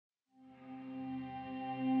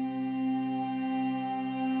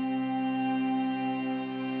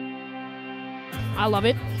I love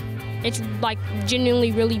it. It's like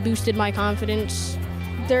genuinely really boosted my confidence.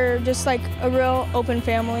 They're just like a real open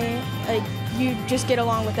family. Like you just get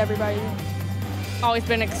along with everybody. Always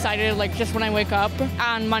been excited, like just when I wake up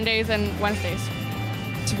on Mondays and Wednesdays.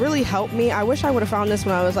 It's really helped me. I wish I would have found this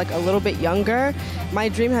when I was like a little bit younger. My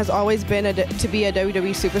dream has always been to be a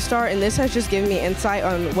WWE superstar, and this has just given me insight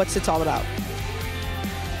on what it's all about.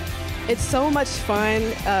 It's so much fun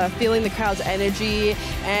feeling the crowd's energy,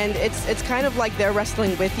 and it's kind of like they're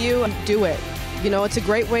wrestling with you. Do it. You know, it's a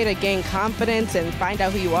great way to gain confidence and find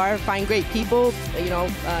out who you are, find great people, you know,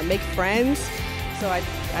 make friends. So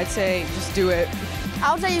I'd say just do it.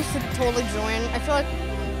 I would say you should totally join. I feel like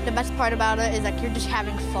the best part about it is like you're just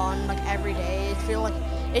having fun like every day. I feel like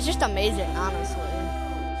it's just amazing, honestly.